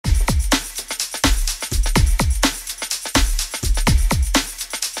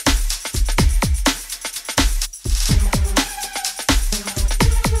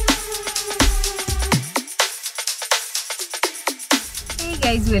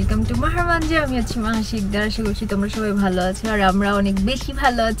Welcome to মাহার মানজে। আমি আছি মাহা শিকদার। আশা করছি তোমরা সবাই ভালো আছো আর আমরা অনেক বেশি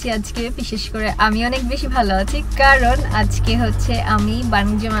ভালো আছি আজকে। বিশেষ করে আমি অনেক বেশি ভালো আছি কারণ আজকে হচ্ছে আমি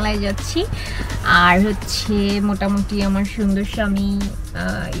বাণিজ্য মেলায় যাচ্ছি। আর হচ্ছে মোটামুটি আমার সুন্দর স্বামী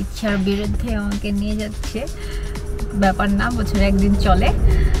ইচ্ছার বিরুদ্ধে আমাকে নিয়ে যাচ্ছে, ব্যাপার না, বছরে একদিন চলে।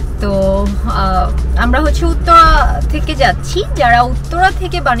 তো আমরা হচ্ছে উত্তরা থেকে যাচ্ছি। যারা উত্তরা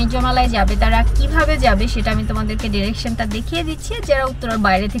থেকে বাণিজ্য মেলায় যাবে তারা কিভাবে যাবে সেটা আমি তোমাদেরকে ডিরেকশনটা দেখিয়ে দিচ্ছি। যারা উত্তরার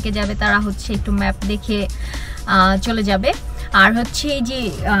বাইরে থেকে যাবে তারা হচ্ছে একটু ম্যাপ দেখে চলে যাবে। আর হচ্ছে এই যে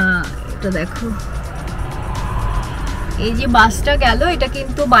এটা দেখো, এই যে বাসটা গেল এটা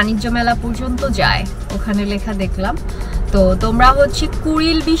কিন্তু বাণিজ্য মেলা পর্যন্ত যায়, ওখানে লেখা দেখলাম। তো তোমরা হচ্ছে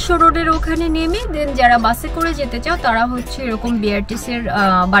কুড়িল বিশ্ব রোডের ওখানে নেমে দেন যারা বাসে করে যেতে চাও তারা হচ্ছে এরকম বিআরটিসির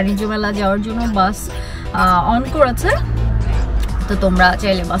বাণিজ্য মেলা যাওয়ার জন্য বাস অন করেছে। তো তোমরা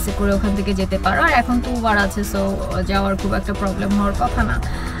চাইলে বাসে করে ওখান থেকে যেতে পারো। আর এখন তো উবার আছে, সো যাওয়ার খুব একটা প্রবলেম হওয়ার কথা না।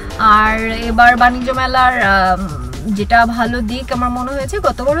 আর এবার বাণিজ্য মেলার যেটা ভালো দিক আমার মনে হয়েছে,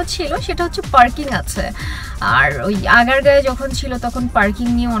 গতবারও ছিল, সেটা হচ্ছে পার্কিং আছে। আর ওই আগারগাঁয়ে যখন ছিল তখন পার্কিং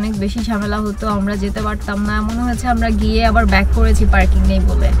নিয়ে অনেক বেশি ঝামেলা হতো, আমরা যেতে পারতাম না। মনে হয়েছে আমরা গিয়ে আবার ব্যাক করেছি পার্কিং নেই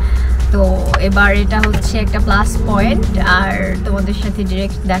বলে। তো এবার এটা হচ্ছে একটা প্লাস পয়েন্ট। আর তোমাদের সাথে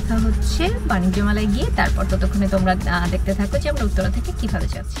ডিরেক্ট দেখা হচ্ছে বাণিজ্য মেলায় গিয়ে। তারপর ততক্ষণে তোমরা দেখতে থাকো যে আমরা উত্তরা থেকে কীভাবে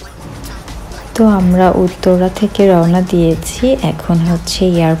যাচ্ছি। তো আমরা উত্তরা থেকে রওনা দিয়েছি, এখন হচ্ছে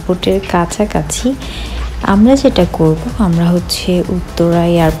এয়ারপোর্টের কাছাকাছি। আমরা যেটা করব, আমরা হচ্ছে উত্তরা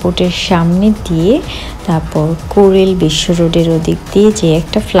এয়ারপোর্টের সামনে দিয়ে তারপর কুড়িল বিশ্ব রোডের ওদিক দিয়ে যে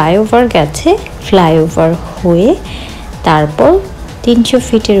একটা ফ্লাইওভার গেছে, ফ্লাইওভার হয়ে তারপর 300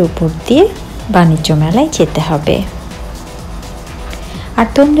 ফিটের উপর দিয়ে বাণিজ্য মেলায় যেতে হবে। আর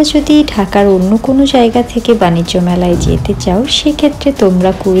তোমরা যদি ঢাকার অন্য কোনো জায়গা থেকে বাণিজ্য মেলায় যেতে চাও সেক্ষেত্রে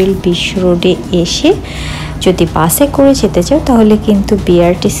তোমরা কুড়িল বিশ্ব রোডে এসে যদি বাসে করে যেতে চাও তাহলে কিন্তু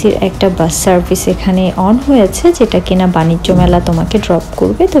বিআরটিসির একটা বাস সার্ভিস এখানে অন হয়েছে, যেটা কিনা বাণিজ্য মেলা তোমাকে ড্রপ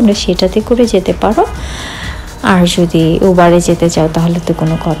করবে, তোমরা সেটাতে করে যেতে পারো। আর যদি উবারে যেতে চাও তাহলে তো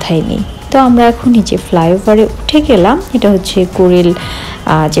কোনো কথাই নেই। তো আমরা এখন নিচে ফ্লাইওভারে উঠে গেলাম, এটা হচ্ছে কুড়িল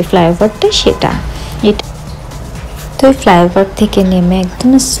যে ফ্লাইওভারটা সেটা। তো এই ফ্লাইওভার থেকে নেমে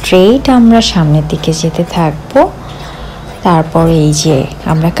একদম স্ট্রেইট আমরা সামনের দিকে যেতে থাকবো। তারপর এই যে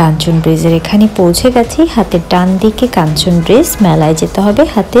আমরা কাঞ্চন ব্রিজের এখানে পৌঁছে গেছি। হাতের ডান দিকে কাঞ্চন ব্রিজ, মেলায় যেতে হবে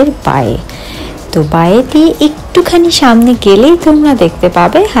হাতের বাঁয়ে। তো বাঁয়ে দিয়ে একটুখানি সামনে গেলেই তোমরা দেখতে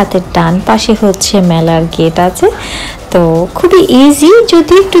পাবে হাতের ডান পাশে হচ্ছে মেলার গেট আছে। তো খুবই ইজি,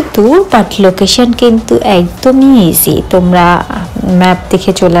 যদি একটু দূর, বাট লোকেশন কিন্তু একদমই ইজি। তোমরা ম্যাপ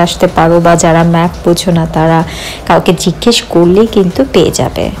দেখে চলে আসতে পারো, বা যারা ম্যাপ বোঝো না তারা কাউকে জিজ্ঞেস করলেই কিন্তু পেয়ে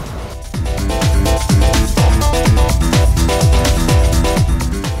যাবে।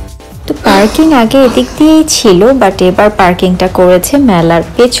 তো পার্কিং আগে এদিক দিয়েই ছিল, বাট এবার পার্কিংটা করেছে মেলার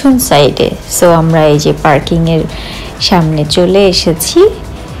পেছন সাইডে। সো আমরা এই যে পার্কিং এর সামনে চলে এসেছি।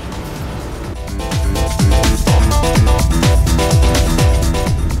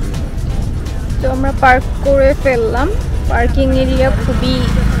 তো আমরা পার্ক করে ফেললাম। পার্কিং এরিয়া খুবই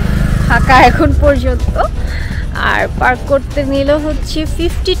ফাঁকা এখন পর্যন্ত। আর পার্ক করতে নিল হচ্ছে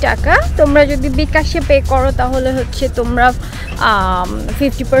 50 টাকা। তোমরা যদি বিকাশে পে করো তাহলে হচ্ছে তোমরা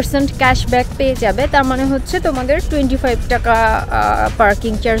 50% ক্যাশব্যাক পেয়ে যাবে। তার মানে হচ্ছে তোমাদের 25 টাকা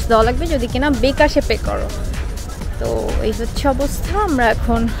পার্কিং চার্জ দেওয়া লাগবে যদি কিনা বিকাশে পে করো। তো এই হচ্ছে অবস্থা। আমরা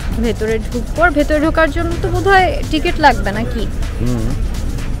এখন ভেতরে ঢুকবো। আর ভেতরে ঢোকার জন্য তো বোধহয় টিকিট লাগবে নাকি?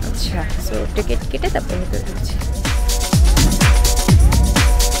 আচ্ছা, সো টিকিট কেটে তারপর ভেতরে ঢুকছি।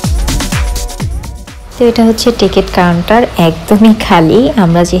 তো এটা হচ্ছে টিকিট কাউন্টার, একদমই খালি।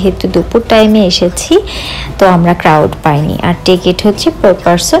 আমরা যেহেতু দুপুর টাইমে এসেছি তো আমরা ক্রাউড পাইনি। আর টিকিট হচ্ছে পার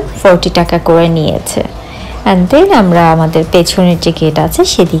পারসন 40 টাকা করে নিয়েছে। অ্যান্ড দেন আমরা আমাদের পেছনের যে গেট আছে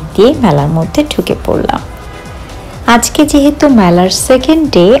সেদিক দিয়ে মেলার মধ্যে ঢুকে পড়লাম। আজকে যেহেতু মেলার সেকেন্ড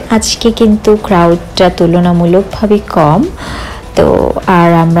ডে, আজকে কিন্তু ক্রাউডটা তুলনামূলকভাবে কম। তো আর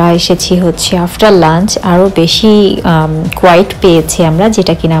আমরা এসেছি হচ্ছে আফটার লাঞ্চ, আরও বেশি কোয়াইট পেয়েছি আমরা,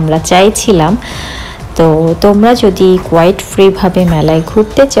 যেটা কিনা আমরা চাইছিলাম। তো তোমরা যদি কোয়াইট ফ্রিভাবে মেলায়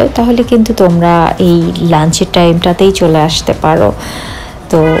ঘুরতে চাও তাহলে কিন্তু তোমরা এই লাঞ্চের টাইমটাতেই চলে আসতে পারো।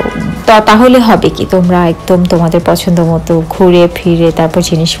 তো তাহলে হবে কি, তোমরা একদম তোমাদের পছন্দ মতো ঘুরে ফিরে তারপর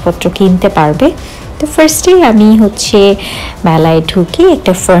জিনিসপত্র কিনতে পারবে। তো ফার্স্টেই আমি হচ্ছে মেলায় ঢুকে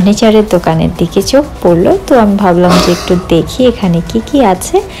একটা ফার্নিচারের দোকানের দিকে চোখ পড়লো। তো আমি ভাবলাম যে একটু দেখি এখানে কি কি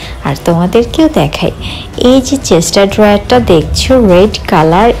আছে আর তোমাদেরকেও দেখাই। এই যে চেস্টার ড্রয়ারটা দেখছো রেড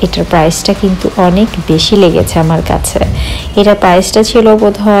কালার, এটার প্রাইসটা কিন্তু অনেক বেশি লেগেছে আমার কাছে। এটার প্রাইসটা ছিল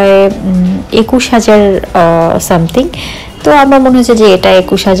বোধহয় 21,000 সামথিং। তো আমার মনে হচ্ছে যে এটা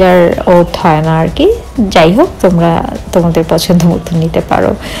 21,000 ওর্থ হয় না আর কি। যাই হোক, তোমরা তোমাদের পছন্দ মতো নিতে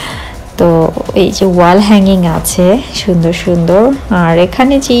পারো। তো এই যে ওয়াল হ্যাঙ্গিং আছে সুন্দর সুন্দর, আর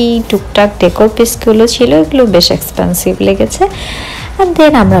এখানে যে টুকটাক ডেকোর পিসগুলো ছিল এগুলো বেশ এক্সপেন্সিভ লেগেছে। আর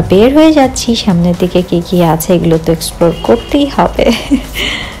দেন আমরা বের হয়ে যাচ্ছি, সামনের দিকে কি কি আছে এগুলো তো এক্সপ্লোর করতেই হবে।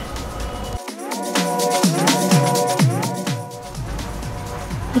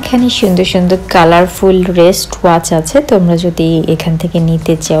 এখানে সুন্দর সুন্দর কালারফুল রেস্ট ওয়াচ আছে, তোমরা যদি এখান থেকে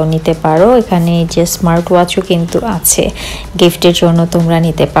নিতে চাও নিতে পারো। এখানে যে স্মার্ট ওয়াচও কিন্তু আছে, গিফটের জন্য তোমরা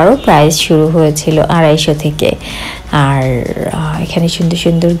নিতে পারো। প্রাইস শুরু হয়েছিল 250 থেকে। আর এখানে সুন্দর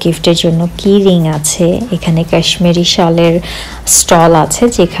সুন্দর গিফটের জন্য কি রিং আছে। এখানে কাশ্মীরি শলের স্টল আছে,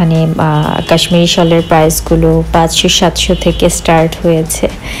 যেখানে কাশ্মীরি শলের প্রাইসগুলো 500-700 থেকে স্টার্ট হয়েছে।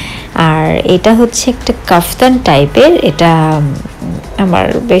 আর এটা হচ্ছে একটা কাফতান টাইপের, এটা আমার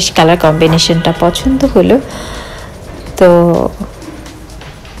বেশ কালার কম্বিনেশনটা পছন্দ হলো। তো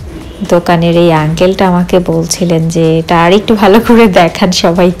দোকানের এই আঙ্কেলটা আমাকে বলছিলেন যে এটা আর একটু ভালো করে দেখান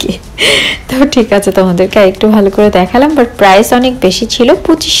সবাইকে। তো ঠিক আছে, তোমাদেরকে একটু ভালো করে দেখালাম, বাট প্রাইস অনেক বেশি ছিল,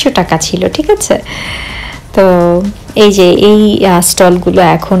 2500 টাকা ছিল। ঠিক আছে, তো এই যে এই স্টলগুলো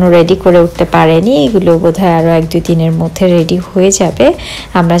এখনও রেডি করে উঠতে পারেনি, এগুলো বোধহয় আরও 1-2 দিনের মধ্যে রেডি হয়ে যাবে।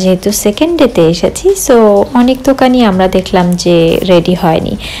 আমরা যেহেতু সেকেন্ড ডেতে এসেছি, সো অনেক দোকানই আমরা দেখলাম যে রেডি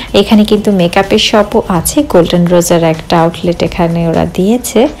হয়নি। এখানে কিন্তু মেকআপের শপও আছে, গোল্ডেন রোজের একটা আউটলেট এখানে ওরা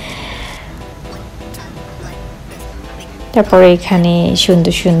দিয়েছে। তারপরে এখানে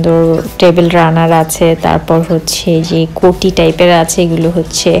সুন্দর সুন্দর টেবিল রানার আছে, তারপর হচ্ছে যে কোটি টাইপের আছে, এগুলো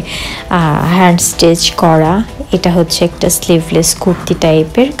হচ্ছে হ্যান্ড স্টিচ করা। এটা হচ্ছে একটা স্লিভলেস কুর্তি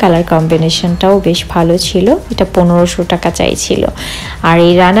টাইপের, কালার কম্বিনেশনটাও বেশ ভালো ছিল। এটা 1500 টাকা চাইছিল। আর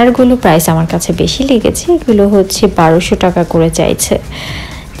এই রানারগুলো প্রাইস আমার কাছে বেশি লেগেছে, এগুলো হচ্ছে 1200 টাকা করে চাইছে।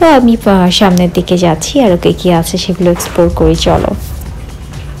 তো আমি সামনের দিকে যাচ্ছি, আর ওকে কি আছে সেগুলো এক্সপ্লোর করি, চলো।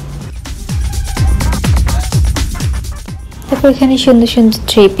 তারপর এখানে সুন্দর সুন্দর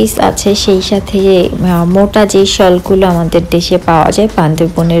 3 পিস আছে, সেই সাথে মোটা যে শলগুলো আমাদের দেশে পাওয়া যায়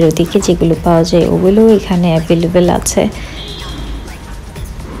বান্দরবনের ওদিকে যেগুলো পাওয়া যায় ওগুলো এখানে অ্যাভেলেবেল আছে।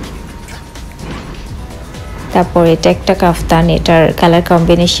 তারপর এটা একটা কাফতান, এটার কালার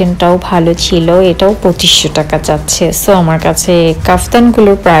কম্বিনেশনটাও ভালো ছিল, এটাও 2500 টাকা চাচ্ছে। সো আমার কাছে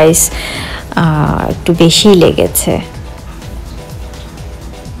কাফতানগুলোর প্রাইস একটু বেশিই লেগেছে।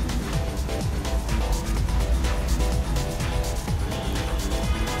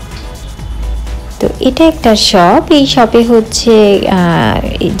 তো এটা একটা শপ, এই শপে হচ্ছে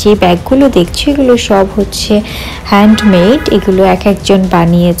যে ব্যাগগুলো দেখছি এগুলো সব হচ্ছে হ্যান্ডমেড, এগুলো এক একজন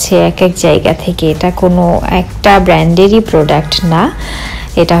বানিয়েছে এক এক জায়গা থেকে। এটা কোনো একটা ব্র্যান্ডেরই প্রোডাক্ট না,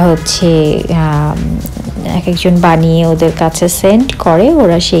 এটা হচ্ছে এক একজন বানিয়ে ওদের কাছে সেন্ড করে,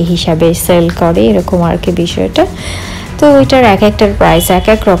 ওরা সেই হিসাবে সেল করে, এরকম আর কি বিষয়টা। তো এটার এক একটার প্রাইস এক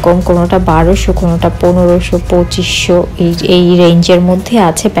এক রকম, কোনোটা 1200, কোনোটা 1500, 2500 এই রেঞ্জের মধ্যে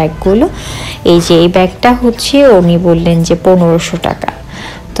আছে ব্যাগগুলো। এই যে এই ব্যাগটা হচ্ছে উনি বললেন যে 1500 টাকা।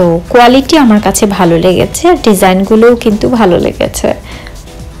 তো কোয়ালিটি আমার কাছে ভালো লেগেছে, আর ডিজাইনগুলোও কিন্তু ভালো লেগেছে।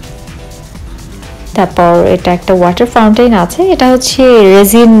 তারপর এটা একটা ওয়াটার ফাউন্টেন আছে, এটা হচ্ছে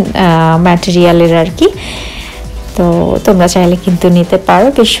রেজিন ম্যাটেরিয়ালের আর কি। তো তোমরা চাইলে কিন্তু নিতে পারো,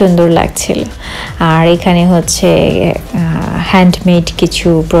 বেশ সুন্দর লাগছিল। আর এখানে হচ্ছে হ্যান্ডমেড কিছু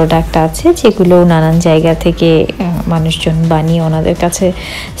প্রোডাক্ট আছে যেগুলো নানান জায়গা থেকে মানুষজন বানিয়ে ওনাদের কাছে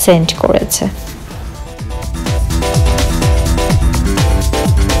সেন্ড করেছে।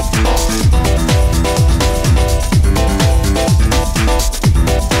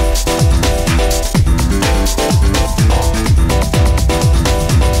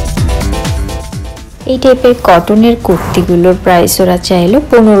 এই টাইপের কটনের কুর্তিগুলোর প্রাইস ওরা চাইলো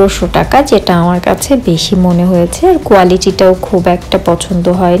 1500 টাকা, যেটা আমার কাছে বেশি মনে হয়েছে। আর কোয়ালিটিটাও খুব একটা পছন্দ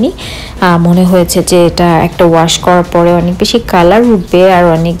হয়নি, মনে হয়েছে যে এটা একটা ওয়াশ করার পরে অনেক বেশি কালার উঠবে আর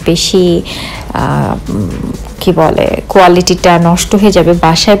অনেক বেশি কি বলে কোয়ালিটিটা নষ্ট হয়ে যাবে,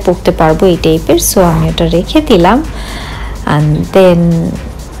 বাসায় পরতে পারবো এই টাইপের। সো আমি ওটা রেখে দিলাম। অ্যান্ড দেন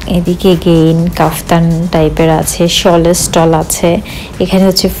এদিকে গেইন কাফতান টাইপের আছে, শলের স্টল আছে। এখানে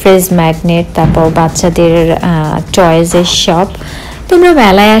হচ্ছে ফ্রিজ ম্যাগনেট, তারপর বাচ্চাদের টয়েজের শপ। তোমরা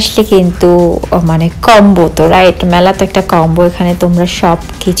মেলায় আসলে কিন্তু মানে কম্বো, তো রাইট, মেলা তো একটা কম্বো, এখানে তোমরা সব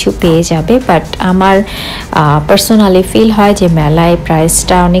কিছু পেয়ে যাবে। বাট আমার পার্সোনালি ফিল হয় যে মেলায়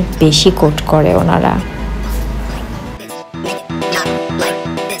প্রাইসটা অনেক বেশি কোট করে ওনারা।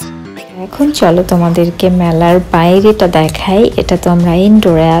 এখন চলো তোমাদেরকে মেলার বাইরেটা দেখাই। এটা তো আমরা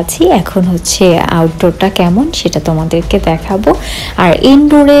ইনডোরে আছি, এখন হচ্ছে আউটডোরটা কেমন সেটা তোমাদেরকে দেখাবো। আর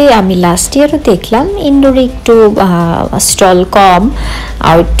ইনডোরে আমি লাস্ট ইয়ারও দেখলাম, ইনডোরে একটু স্টল কম,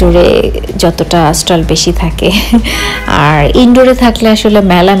 আউটডোরে যতটা স্টল বেশি থাকে। আর ইনডোরে থাকলে আসলে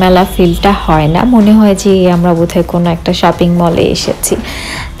মেলা মেলা ফিলটা হয় না, মনে হয় যে আমরা বোধহয় কোনো একটা শপিং মলে এসেছি।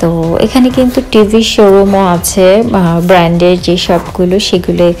 তো এখানে কিন্তু টিভি শোরুমও আছে, ব্র্যান্ডের যে সবগুলো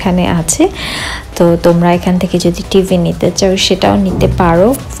সেগুলো এখানে আছে। তো তোমরা এখান থেকে যদি টিভি নিতে চাও সেটাও নিতে পারো।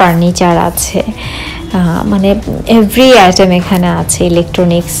 ফার্নিচার আছে, মানে এভরি আইটেম এখানে আছে,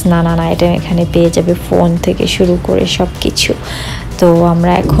 ইলেকট্রনিক্স নানান আইটেম এখানে পেয়ে যাবে, ফোন থেকে শুরু করে সব কিছু। তো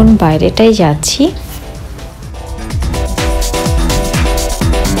আমরা এখন বাইরেটাই যাচ্ছি।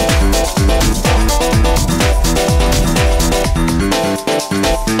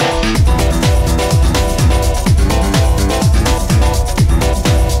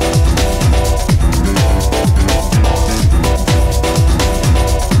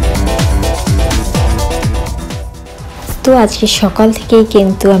 তো আজকে সকাল থেকেই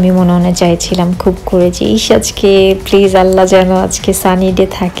কিন্তু আমি মনে মনে চাইছিলাম খুব করে যে আজকে প্লিজ আল্লাহ যেন আজকে সানি ডে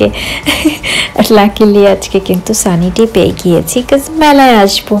থাকে। লাকিলি আজকে কিন্তু সানি ডে পেয়ে গিয়েছি, বিকজ মেলায়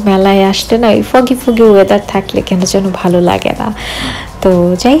আসবো, মেলায় আসলে না ওই ফগি ফগি ওয়েদার থাকলে কেন যেন ভালো লাগে না। তো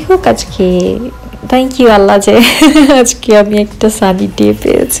যাই হোক, আজকে থ্যাংক ইউ আল্লাহ যে আজকে আমি একটা সানি ডে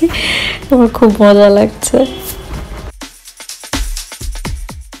পেয়েছি, আমার খুব মজা লাগছে।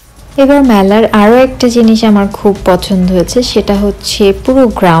 এবার মেলার আরও একটা জিনিস আমার খুব পছন্দ হয়েছে, সেটা হচ্ছে পুরো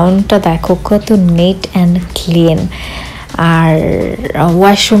গ্রাউন্ডটা দেখো কত নেট অ্যান্ড ক্লিন, আর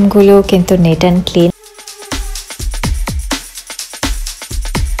ওয়াশরুমগুলোও কিন্তু নেট অ্যান্ড ক্লিন।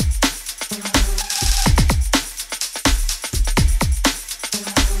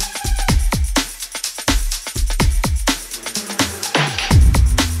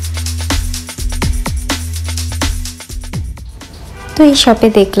 তো এই শপে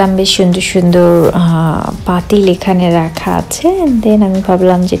দেখলাম বেশ সুন্দর সুন্দর পাতিল এখানে রাখা আছে। দেন আমি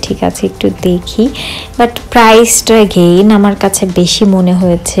ভাবলাম যে ঠিক আছে একটু দেখি, বাট প্রাইসটা গেইন আমার কাছে বেশি মনে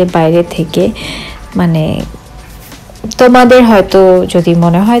হয়েছে বাইরে থেকে। মানে তোমাদের হয়তো যদি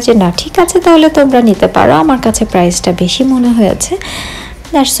মনে হয় যে না ঠিক আছে তাহলে তোমরা নিতে পারো, আমার কাছে প্রাইসটা বেশি মনে হয়েছে,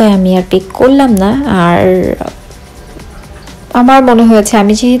 দ্যাটস ওয়াই আমি আর পিক করলাম না। আর আমার মনে হয়েছে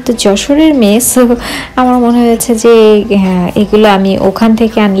আমি যেহেতু যশোরের মেয়ে, সো আমার মনে হয়েছে যে হ্যাঁ এগুলো আমি ওখান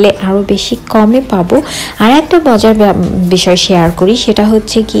থেকে আনলে আরও বেশি কমে পাবো। আর একটা মজার বিষয় শেয়ার করি, সেটা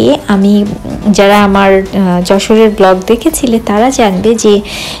হচ্ছে গিয়ে আমি যারা আমার যশোরের ব্লগ দেখেছিলে তারা জানবে যে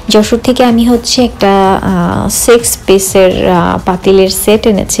যশোর থেকে আমি হচ্ছে একটা 6 পিসের পাতিলের সেট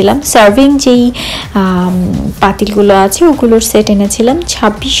এনেছিলাম। সার্ভিং যেই পাতিলগুলো আছে ওগুলোর সেট এনেছিলাম,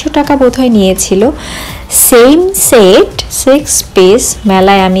 2600 টাকা বোধহয় নিয়েছিল। সেম সেট 6 পিস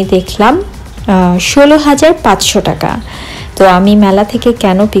মেলায় আমি দেখলাম 16,500 টাকা। তো আমি মেলা থেকে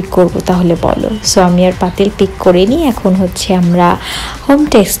কেন পিক করব তাহলে বলো? সো আমি আর পাতিল পিক করিনি। এখন হচ্ছে আমরা হোম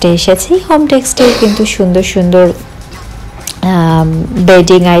টেক্সটে এসেছি। হোম টেক্সটে কিন্তু সুন্দর সুন্দর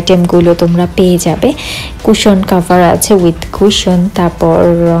বেডিং আইটেমগুলো তোমরা পেয়ে যাবে। কুশন কভার আছে উইথ কুশন, তারপর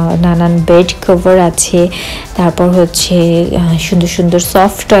নানান বেড কভার আছে, তারপর হচ্ছে সুন্দর সুন্দর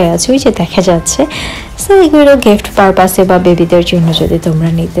সফট টয় আছে, ওই যে দেখা যাচ্ছে। সো এগুলো গিফট পারপাসে বা বেবিদের জন্য যদি তোমরা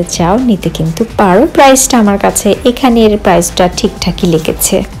নিতে চাও নিতে কিন্তু পারো। প্রাইসটা আমার কাছে এখানের প্রাইসটা ঠিকঠাকই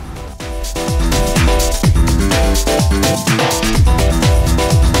লেগেছে।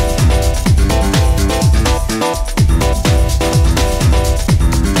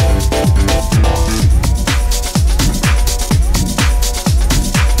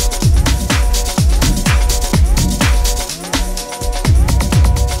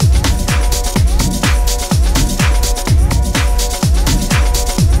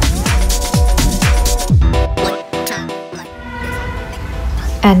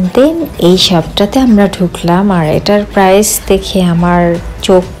 অ্যান্ড দেন এই শপটাতে আমরা ঢুকলাম, আর এটার প্রাইস দেখে আমার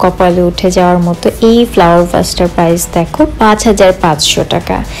চোখ কপালে উঠে যাওয়ার মতো। এই ফ্লাওয়ার ভাসটার প্রাইস দেখো 5,500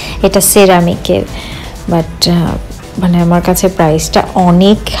 টাকা, এটা সেরামিকের। বাট মানে আমার কাছে প্রাইসটা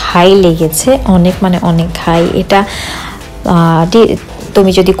অনেক হাই লেগেছে, অনেক মানে অনেক হাই। এটা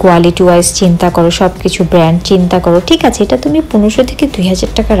তুমি যদি কোয়ালিটি ওয়াইজ চিন্তা করো, সব কিছু ব্র্যান্ড চিন্তা করো, ঠিক আছে এটা তুমি 1500 থেকে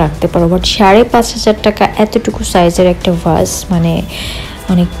 2000 টাকা রাখতে পারো, বাট 5,500 টাকা এতটুকু সাইজের একটা ভাস মানে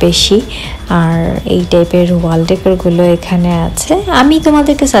অনেক বেশি। আর এই টাইপের ওয়াল ডেকোরগুলো এখানে আছে। আমি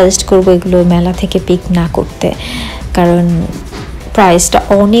তোমাদেরকে সাজেস্ট করবো এগুলো মেলা থেকে পিক না করতে, কারণ প্রাইসটা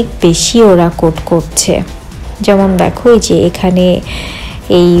অনেক বেশি ওরা কোট করছে। যেমন দেখো এই যে এখানে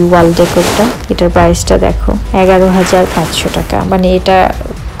এই ওয়াল ডেকোরটা, এটার প্রাইসটা দেখো 11,500 টাকা। মানে এটা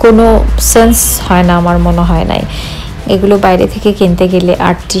কোনো সেন্স হয় না, আমার মনে হয় নাই। এগুলো বাইরে থেকে কিনতে গেলে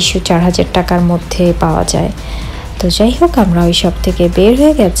 3,500-4,000 টাকার মধ্যে পাওয়া যায়। তো যাই হোক, আমরা ওই সব থেকে বের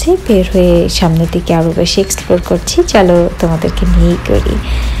হয়ে গেছি, বের হয়ে সামনের দিকে আরও বেশি এক্সপ্লোর করছি। চলো তোমাদেরকে নিয়েই করি।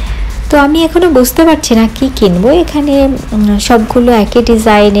 তো আমি এখনো বুঝতে পারছি না কি কিনবো। এখানে সবগুলো একই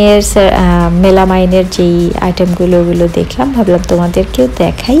ডিজাইনের মেলামাইনের যেই আইটেমগুলো ওগুলো দেখলাম, ভাবলাম তোমাদেরকেও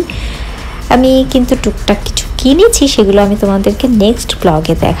দেখাই। আমি কিন্তু টুকটাক কিছু কিনেছি, সেগুলো আমি তোমাদেরকে নেক্সট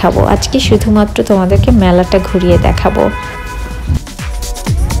ব্লগে দেখাবো। আজকে শুধুমাত্র তোমাদেরকে মেলাটা ঘুরিয়ে দেখাবো।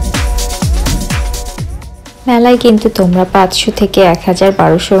 মেলায় কিন্তু তোমরা 500 থেকে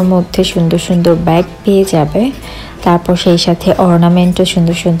 1000-1200-র মধ্যে সুন্দর সুন্দর ব্যাগ পেয়ে যাবে। তারপর সেই সাথে অর্নামেন্টও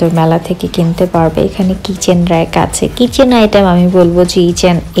সুন্দর সুন্দর মেলা থেকে কিনতে পারবে। এখানে কিচেন র্যাক আছে, কিচেন আইটেম আমি বলবো যে ইচ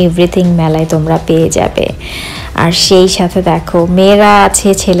অ্যান্ড এভরিথিং মেলায় তোমরা পেয়ে যাবে। আর সেই সাথে দেখো মেয়েরা আছে,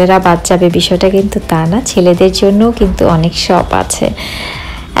 ছেলেরা বাদ যাবে বিষয়টা কিন্তু তা না, ছেলেদের জন্যও কিন্তু অনেক শপ আছে।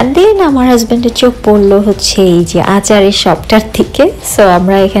 অ্যান্ড দেন আমার হাজব্যান্ডের চোখ পড়লো হচ্ছে এই যে আচারের শপটার দিকে। সো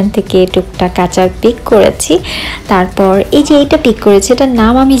আমরা এখান থেকে টুকটাক আচার পিক করেছি। তারপর এই যে এটা পিক করেছি, এটার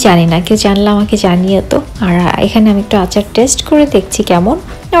নাম আমি জানি না, কেউ জানলে আমাকে জানিয়ে তো। আর এখানে আমি একটু আচার টেস্ট করে দেখছি কেমন,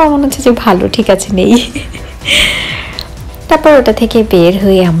 আমার মনে হচ্ছে যে ভালো, ঠিক আছে নেই। তারপর ওটা থেকে বের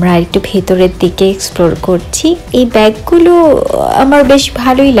হয়ে আমরা একটু ভেতরের দিকে এক্সপ্লোর করছি। এই ব্যাগগুলো আমার বেশ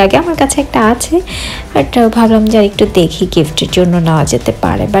ভালোই লাগে, আমার কাছে একটা আছে, বাট ভাবলাম যে একটু দেখি গিফটের জন্য নেওয়া যেতে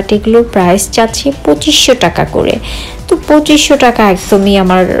পারে। বাট এগুলোর প্রাইস চাচ্ছে 2500 টাকা করে। তো 2500 টাকা একদমই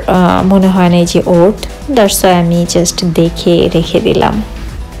আমার মনে হয় না যে ওর্থ, দ্যাটস ওয়াই আমি জাস্ট দেখে রেখে দিলাম।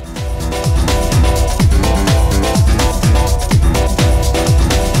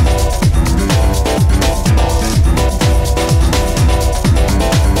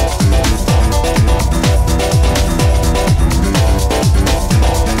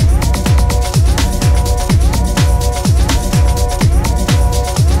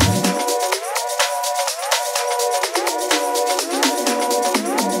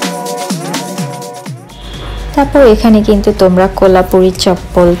 তারপর এখানে কিন্তু তোমরা কোলাপুরি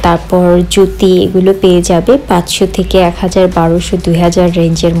চপ্পল, তারপর জুতি এগুলো পেয়ে যাবে 500 থেকে 1000, 1200, 2000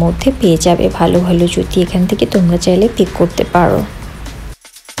 রেঞ্জের মধ্যে পেয়ে যাবে ভালো ভালো জুতি। এখান থেকে তোমরা চাইলে পিক করতে পারো।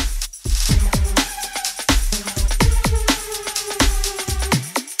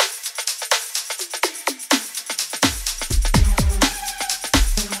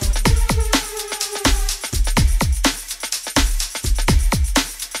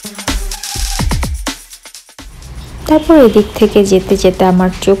 তারপর এদিক থেকে যেতে যেতে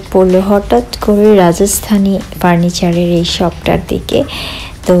আমার চোখ পড়লো হঠাৎ করে রাজস্থানী ফার্নিচারের এই শপটার দিকে।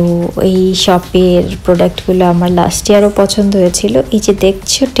 তো এই শপের প্রোডাক্টগুলো আমার লাস্ট ইয়ারও পছন্দ হয়েছিল। এই যে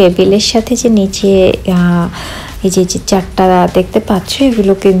দেখছো টেবিলের সাথে যে নিচে এই যে চারটা দেখতে পাচ্ছ,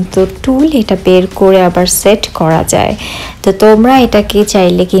 এগুলো কিন্তু টুল, এটা বের করে আবার সেট করা যায়। তো তোমরা এটাকে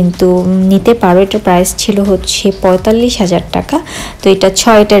চাইলে কিন্তু নিতে পারো। এটার প্রাইস ছিল হচ্ছে 45,000 টাকা। তো এটা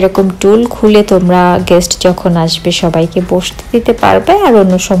 6টা এরকম টুল খুলে তোমরা গেস্ট যখন আসবে সবাইকে বসতে দিতে পারবে, আর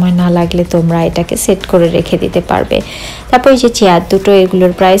অন্য সময় না লাগলে তোমরা এটাকে সেট করে রেখে দিতে পারবে। তারপর এই যে চেয়ার দুটো,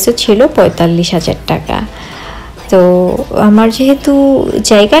 এগুলোর প্রাইসও ছিল 45,000 টাকা। তো আমার যেহেতু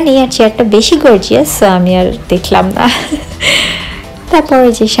জায়গা নেই আর চেয়ারটা বেশি গর্জিয়াস, আমি আর দেখলাম না। তারপর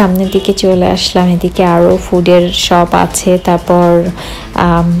যে সামনের দিকে চলে আসলাম, এদিকে আরও ফুডের শপ আছে, তারপর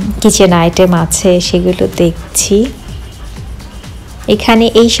কিচেন আইটেম আছে, সেগুলো দেখছি। এখানে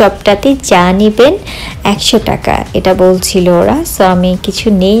এই শপটাতে যা নেবেন 100 টাকা এটা বলছিল ওরা। সো আমি কিছু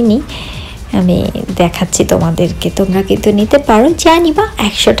নেইনি, আমি দেখাচ্ছি তোমাদেরকে, তোমরা কিন্তু নিতে পারো, যা নিবা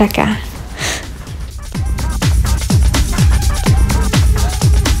 100 টাকা।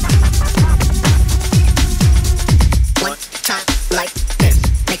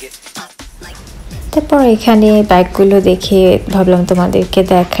 তারপর এখানে ব্যাগগুলো দেখে ভাবলাম তোমাদেরকে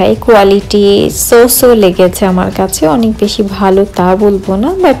দেখাই। কোয়ালিটি সো লেগেছে আমার কাছে, অনেক বেশি ভালো তা বলবো না,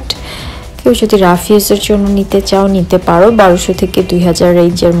 বাট কেউ যদি রাফ ইউজের জন্য নিতে চাও নিতে পারো। 1200 থেকে 2000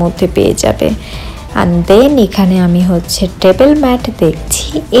 রেঞ্জের মধ্যে পেয়ে যাবে। অ্যান্ড দেন এখানে আমি হচ্ছে টেবিল ম্যাট দেখছি।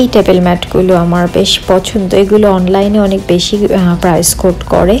 এই টেবিল ম্যাটগুলো আমার বেশ পছন্দ, এগুলো অনলাইনে অনেক বেশি প্রাইস কোট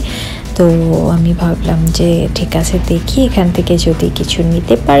করে। তো আমি ভাবলাম যে ঠিক আছে, দেখি এখান থেকে যদি কিছু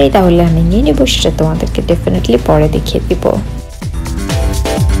নিতে পারি তাহলে আমি নিয়ে নেবো, সেটা তোমাদেরকে ডেফিনেটলি পরে দেখিয়ে দিব।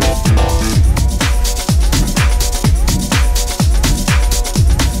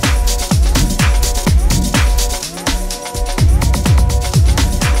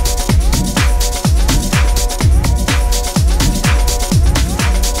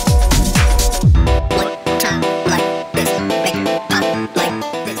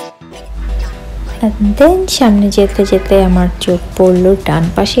 দেন সামনে যেতে যেতে আমার চোখ পড়লো ডান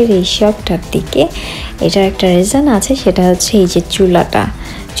পাশের এই শপটার দিকে। এটার একটা রিজন আছে, সেটা হচ্ছে এই যে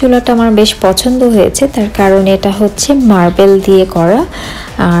চুলাটা আমার বেশ পছন্দ হয়েছে। তার কারণ এটা হচ্ছে মার্বেল দিয়ে করা,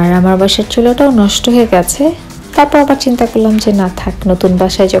 আর আমার বাসার চুলাটাও নষ্ট হয়ে গেছে। তারপর আবার চিন্তা করলাম যে না থাক, নতুন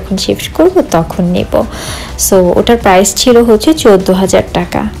বাসায় যখন শিফট করব তখন নেব। সো ওটার প্রাইস ছিল হচ্ছে 14,000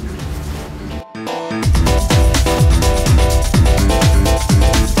 টাকা।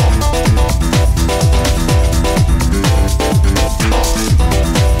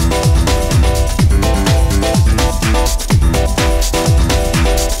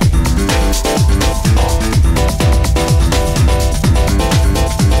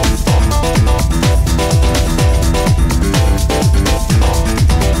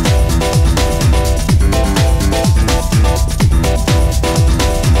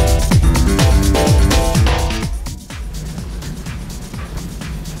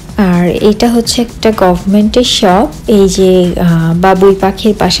 এটা হচ্ছে একটা গভর্নমেন্টের শপ। এই যে বাবুই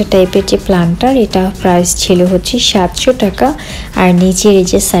পাখির বাসা টাইপের যে প্ল্যান্টার, এটা প্রাইস ছিল হচ্ছে 700 টাকা। আর নিচের এই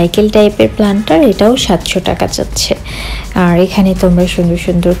যে সাইকেল টাইপের প্ল্যান্টার, এটাও 700 টাকা যাচ্ছে। আর এখানে তোমরা সুন্দর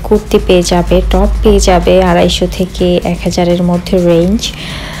সুন্দর কুর্তি পেয়ে যাবে, টপ পেয়ে যাবে 250 থেকে 1000-এর মধ্যে রেঞ্জ।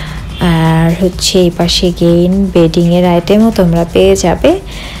 আর হচ্ছে এই পাশে গেইন বেডিংয়ের আইটেমও তোমরা পেয়ে যাবে।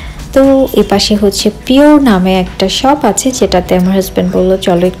 তো এই পাশে হচ্ছে পিওর নামে একটা শপ আছে, যেটাতে আমার হাজব্যান্ড বললো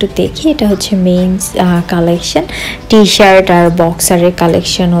চলো একটু দেখি। এটা হচ্ছে মেন্স কালেকশন, টি শার্ট আর বক্সারের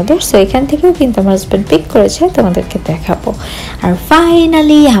কালেকশন ওদের। সো এখান থেকেও কিন্তু আমার হাজব্যান্ড পিক করেছে, তোমাদেরকে দেখাবো। আর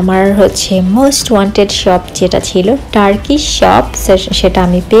ফাইনালি আমার হচ্ছে মোস্ট ওয়ান্টেড শপ যেটা ছিল টার্কিশ শপ, সেটা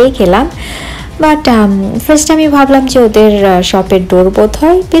আমি পেয়ে গেলাম। বাট ফার্স্ট আমি ভাবলাম যে ওদের শপের ডোর বোধ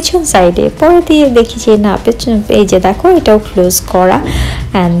হয় পেছন সাইডে, পরে দিয়ে দেখি যে না, পেছন, এই যে দেখো এটাও ক্লোজ করা।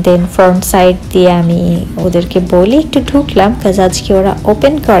 অ্যান্ড দেন ফ্রন্ট সাইড দিয়ে আমি ওদেরকে বলি একটু ঢুকলাম, কাজ আজকে ওরা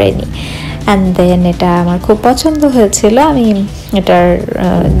ওপেন করেনি। অ্যান্ড দেন এটা আমার খুব পছন্দ হয়েছিল। আমি এটার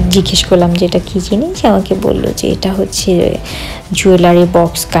জিজ্ঞেস করলাম যে এটা কী জিনিস, আমাকে বললো যে এটা হচ্ছে jewellery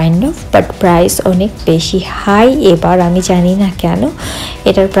box kind of, but price অনেক বেশি হাই। এবার আমি জানি না কেন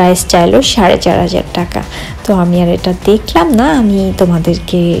এটার প্রাইস চাইলো 4500 টাকা। তো আমি আর এটা দেখলাম না, আমি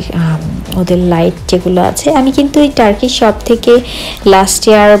তোমাদেরকে ওদের লাইট যেগুলো আছে, আমি কিন্তু এই টার্কিশ শপ থেকে লাস্ট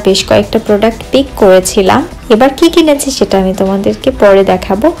ইয়ার বেশ কয়েকটা প্রোডাক্ট পিক করেছিলাম। এবার কি কিনেছি সেটা আমি তোমাদেরকে পরে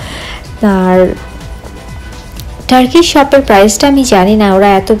দেখাবো। আর টার্কিশ শপের প্রাইসটা আমি জানি না ওরা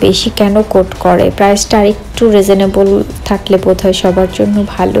এত বেশি কেন কোট করে, প্রাইসটা আর একটু রিজনেবল থাকলে বোধহয় সবার জন্য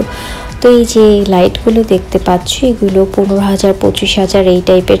ভালো। তো এই যে লাইটগুলো দেখতে পাচ্ছ, এগুলো 15,000 25,000 এই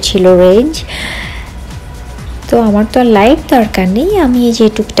টাইপের ছিল রেঞ্জ। তো আমার তো আর লাইট দরকার নেই, আমি এই যে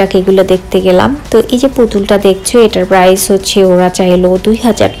টুকটাক এগুলো দেখতে গেলাম। তো এই যে পুতুলটা দেখছো, এটার প্রাইস হচ্ছে ওরা চাইলো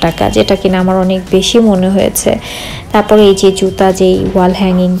 2000 টাকা, যেটা কিনা আমার অনেক বেশি মনে হয়েছে। তারপরে এই যে জুতা, যেই ওয়াল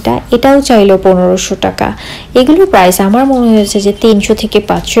হ্যাঙ্গিংটা, এটাও চাইলো 1500 টাকা। এগুলোর প্রাইস আমার মনে হয়েছে যে 300 থেকে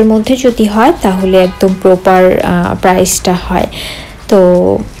 500-এর মধ্যে যদি হয় তাহলে একদম প্রপার প্রাইসটা হয়। তো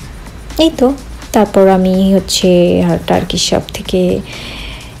এই তো, তারপর আমি হচ্ছে টার্কিশ শপ থেকে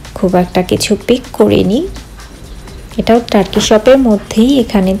খুব একটা কিছু পিক করিনি। এটাও টার্কি শপের মধ্যেই।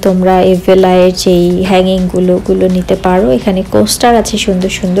 এখানে তোমরা এভেলায়ের যেই হ্যাঙ্গিংগুলো নিতে পারো। এখানে কোস্টার আছে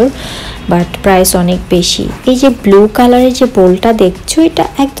সুন্দর সুন্দর, বাট প্রাইস অনেক বেশি। এই যে ব্লু কালারের যে বোলটা দেখছো, এটা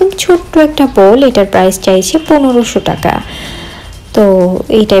একদম ছোট্ট একটা বোল, এটার প্রাইস চাইছে 1500 টাকা। তো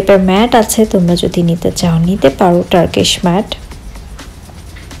এই টাইপের ম্যাট আছে, তোমরা যদি নিতে চাও নিতে পারো, টার্কিশ ম্যাট।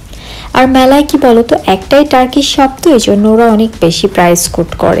 আর মেলায় কি বলো তো, একটাই টার্কিশ শপ, তো এই জন্য ওরা অনেক বেশি প্রাইস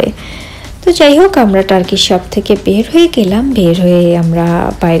কোট করে। তো যাই হোক, আমরা টার্কিশ শপ থেকে বের হয়ে গেলাম। বের হয়ে আমরা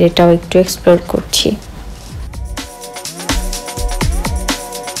বাইরেটাও একটু এক্সপ্লোর করছি।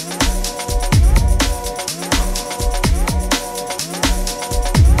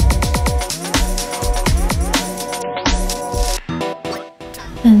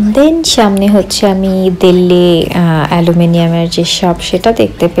 দেন সামনে হচ্ছে আমি দিল্লি অ্যালুমিনিয়ামের যে শপ, সেটা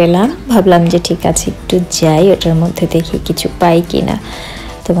দেখতে পেলাম। ভাবলাম যে ঠিক আছে একটু যাই, ওটার মধ্যে দেখি কিছু পাই কিনা,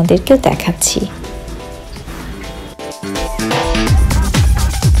 তোমাদেরকেও দেখাচ্ছি।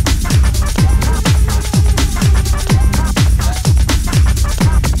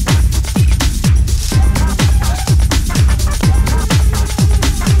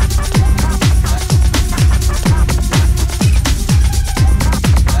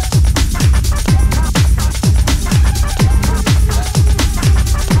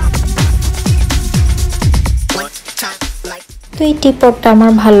 তো এই টিপটটা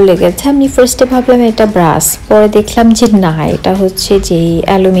আমার ভালো লেগেছে। আমি ফার্স্টে ভাবলাম এটা ব্রাস, পরে দেখলাম যে না, এটা হচ্ছে যে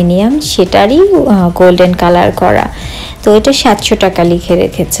অ্যালুমিনিয়াম, সেটারই গোল্ডেন কালার করা। তো এটা 700 টাকা লিখে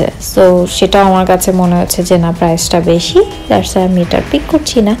রেখেছে। সো সেটাও আমার কাছে মনে হচ্ছে যে না, প্রাইসটা বেশি, দ্যাটস আমি এটা পিক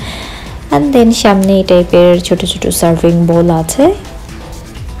করছি না। অ্যান্ড দেন সামনে এই টাইপের ছোট ছোট সার্ভিং বোল আছে।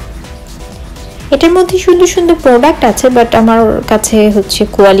 এটার মধ্যে সুন্দর সুন্দর প্রোডাক্ট আছে, বাট আমার কাছে হচ্ছে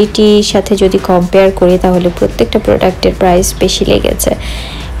কোয়ালিটির সাথে যদি কম্পেয়ার করি তাহলে প্রত্যেকটা প্রোডাক্টের প্রাইস বেশি লেগেছে।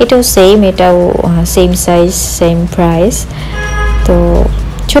 এটাও সেম, এটাও সেম সাইজ সেম প্রাইস। তো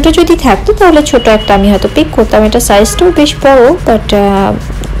ছোট যদি থাকতো তাহলে ছোট একটা আমি হয়তো পিক করতাম। এটা সাইজটাও বেশ বড়, বাট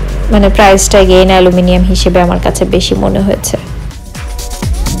মানে প্রাইসটা গেইন অ্যালুমিনিয়াম হিসেবে আমার কাছে বেশি মনে হয়েছে।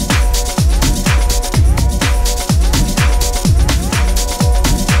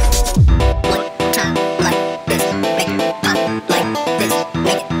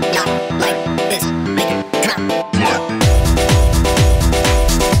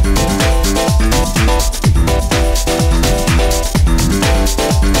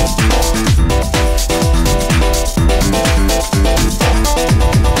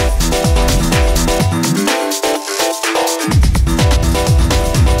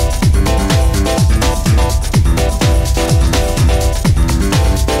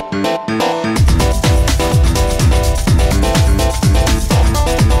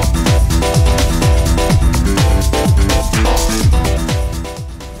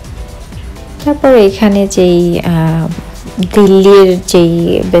 তারপর এখানে যেই দিল্লির যেই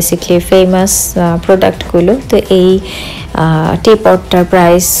বেসিক্যালি ফেমাস প্রোডাক্টগুলো, তো এই টি পটটার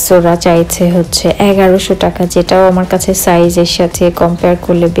প্রাইস ওরা চাইছে হচ্ছে 1100 টাকা, যেটাও আমার কাছে সাইজের সাথে কম্পেয়ার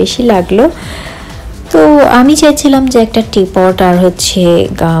করলে বেশি লাগলো। তো আমি চাইছিলাম যে একটা টি পট আর হচ্ছে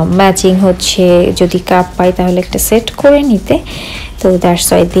ম্যাচিং হচ্ছে যদি কাপ পাই তাহলে একটা সেট করে নিতে। তো দ্যাটস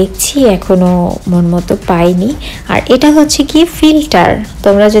ওয়াই দেখছি এখনও মন মতো পাইনি। আর এটা হচ্ছে কি ফিল্টার,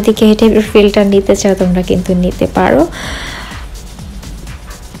 তোমরা যদি কেউ ফিল্টার নিতে চাও তোমরা কিন্তু নিতে পারো।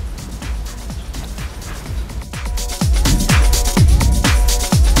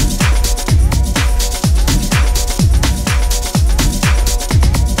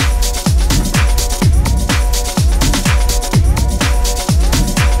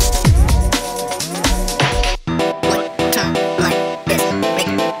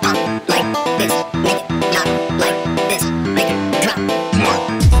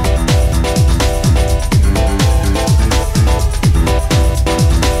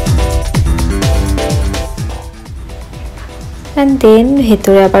 অ্যান্ড দেন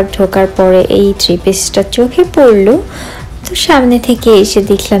ভেতরে আবার ঢোকার পরে এই 3 পিসটা চোখে পড়লো। তো সামনে থেকে এসে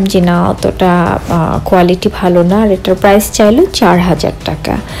দেখলাম যে না, অতটা কোয়ালিটি ভালো না, আর এটার প্রাইস চাইলো 4000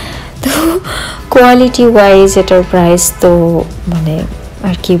 টাকা। তো কোয়ালিটি ওয়াইজ এটার প্রাইস তো মানে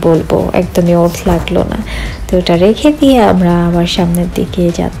আর কি বলবো, একদমই ওর্থ লাগলো না। তো ওটা রেখে দিয়ে আমরা আবার সামনের দিকে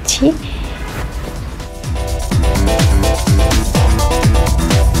যাচ্ছি।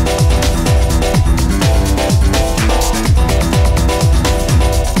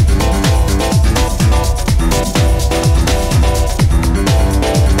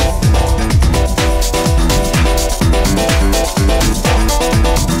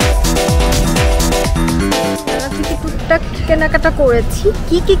 কেনাকাটা করেছি,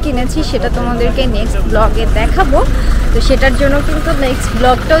 কি কি কিনেছি সেটা তোমাদেরকে নেক্সট ব্লগে দেখাবো। তো সেটার জন্য কিন্তু নেক্সট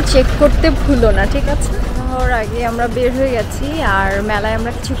ব্লগটাও চেক করতে ভুলো না, ঠিক আছে? হওয়ার আগে আমরা বের হয়ে গেছি, আর মেলায়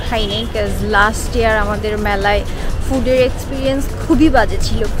আমরা কিছু খাইনি, বিকজ লাস্ট ইয়ার আমাদের মেলায় ফুডের এক্সপিরিয়েন্স খুবই বাজে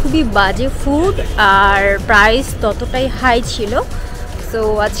ছিল, খুবই বাজে ফুড, আর প্রাইস ততটাই হাই ছিল। সো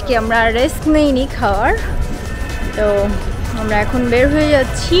আজকে আমরা রিস্ক নেইনি খাওয়ার। তো আমরা এখন বের হয়ে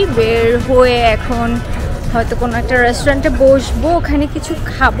যাচ্ছি, বের হয়ে এখন হয়তো কোনো একটা রেস্টুরেন্টে বসবো, ওখানে কিছু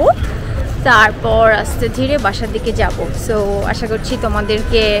খাবো, তারপর আস্তে ধীরে বাসার দিকে যাব। সো আশা করছি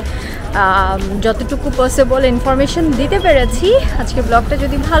তোমাদেরকে যতটুকু পসিবল ইনফরমেশন দিতে পেরেছি। আজকে ব্লগটা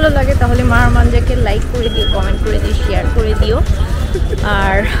যদি ভালো লাগে তাহলে মারমানজাকে লাইক করে দিও, কমেন্ট করে দিও, শেয়ার করে দিও।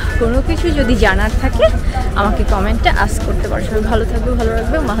 আর কোনো কিছু যদি জানার থাকে আমাকে কমেন্টে আস্ক করতে পারো। সবাই ভালো থাকবে, ভালো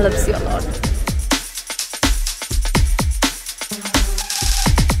রাখবে। মাহা লাভস ইউ অল।